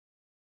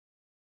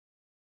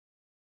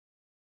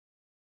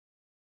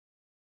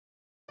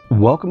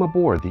Welcome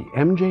aboard the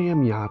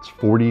MJM Yachts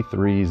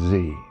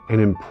 43Z, an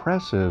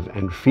impressive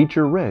and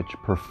feature-rich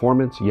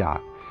performance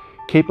yacht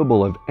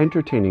capable of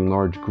entertaining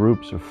large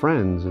groups of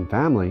friends and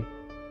family,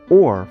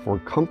 or for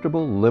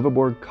comfortable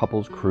live-aboard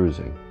couples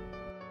cruising.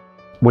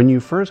 When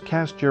you first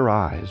cast your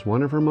eyes,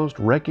 one of her most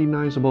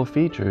recognizable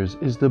features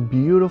is the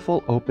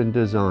beautiful open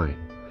design.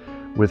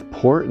 With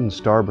port and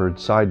starboard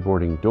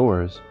sideboarding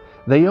doors,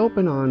 they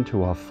open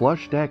onto a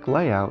flush deck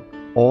layout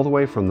all the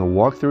way from the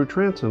walk-through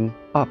transom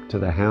up to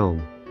the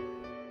helm.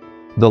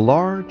 The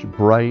large,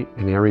 bright,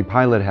 and airy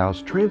pilot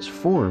house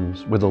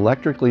transforms with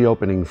electrically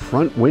opening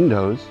front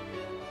windows,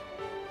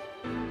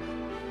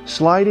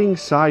 sliding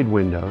side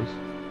windows,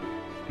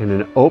 and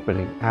an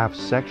opening aft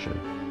section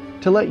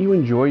to let you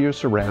enjoy your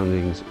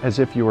surroundings as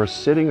if you are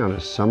sitting on a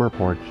summer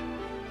porch.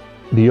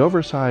 The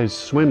oversized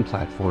swim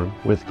platform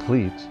with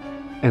cleats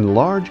and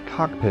large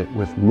cockpit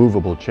with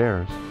movable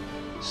chairs,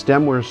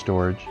 stemware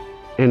storage,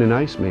 and an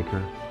ice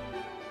maker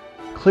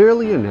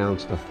clearly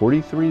announce the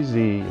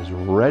 43Z is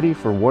ready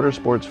for water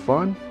sports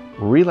fun,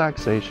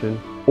 relaxation,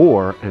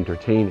 or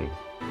entertaining.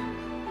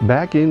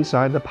 Back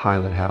inside the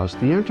pilot house,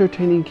 the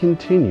entertaining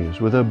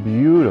continues with a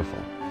beautiful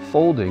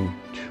folding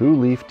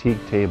 2-leaf teak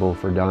table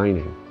for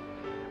dining,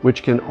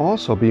 which can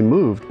also be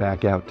moved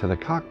back out to the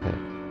cockpit.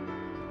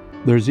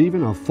 There's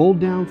even a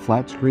fold-down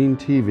flat-screen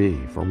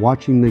TV for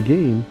watching the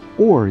game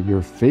or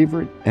your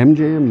favorite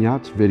MJM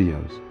Yachts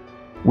videos.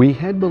 We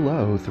head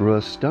below through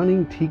a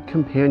stunning teak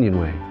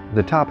companionway,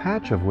 the top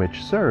hatch of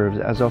which serves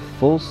as a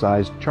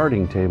full-sized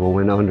charting table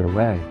when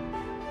underway.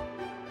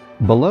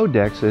 Below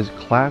decks is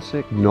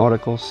classic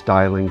nautical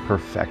styling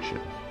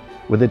perfection,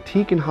 with a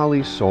teak and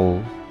holly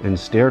sole and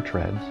stair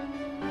treads,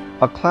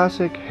 a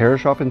classic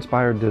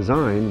Herreshoff-inspired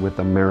design with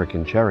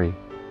American cherry,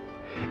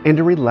 and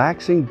a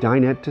relaxing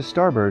dinette to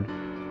starboard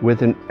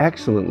with an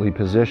excellently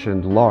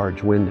positioned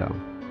large window.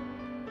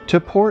 To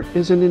port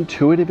is an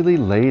intuitively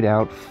laid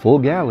out full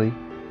galley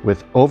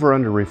with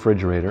over-under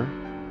refrigerator,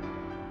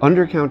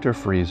 under-counter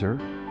freezer,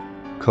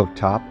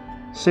 cooktop,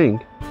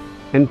 sink,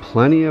 and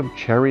plenty of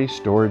cherry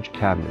storage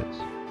cabinets,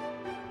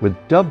 with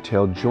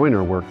dovetailed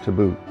joiner work to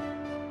boot.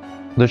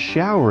 The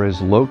shower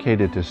is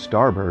located to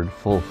starboard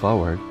full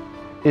forward,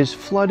 is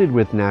flooded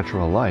with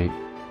natural light,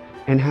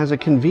 and has a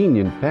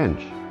convenient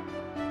bench.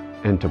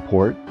 And to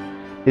port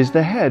is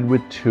the head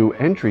with 2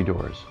 entry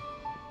doors.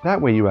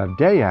 That way you have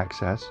day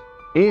access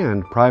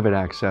and private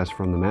access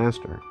from the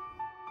master.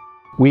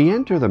 We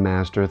enter the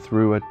master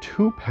through a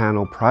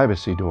 2-panel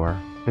privacy door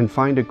and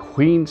find a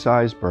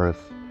queen-size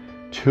berth,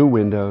 2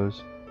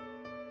 windows,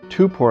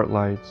 2 port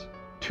lights,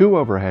 2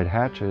 overhead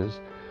hatches,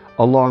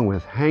 along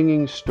with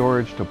hanging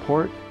storage to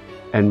port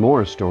and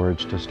more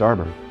storage to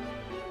starboard.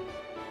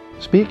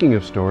 Speaking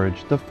of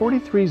storage, the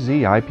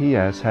 43Z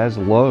IPS has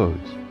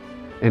loads: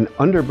 an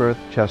underberth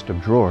chest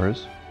of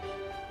drawers,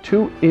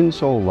 2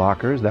 insole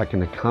lockers that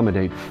can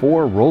accommodate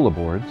 4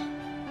 rollerboards,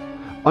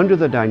 under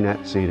the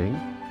dinette seating,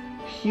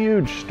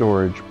 huge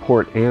storage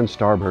port and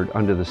starboard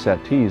under the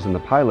settees in the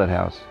pilot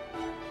house,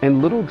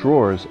 and little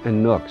drawers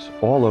and nooks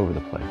all over the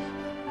place.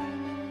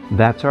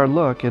 That's our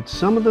look at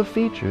some of the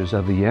features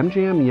of the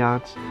MJM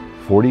Yachts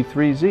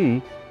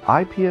 43Z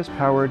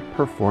IPS-powered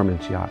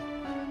performance yacht.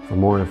 For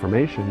more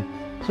information,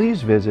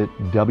 please visit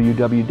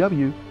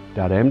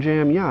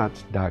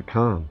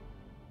www.mjmyachts.com.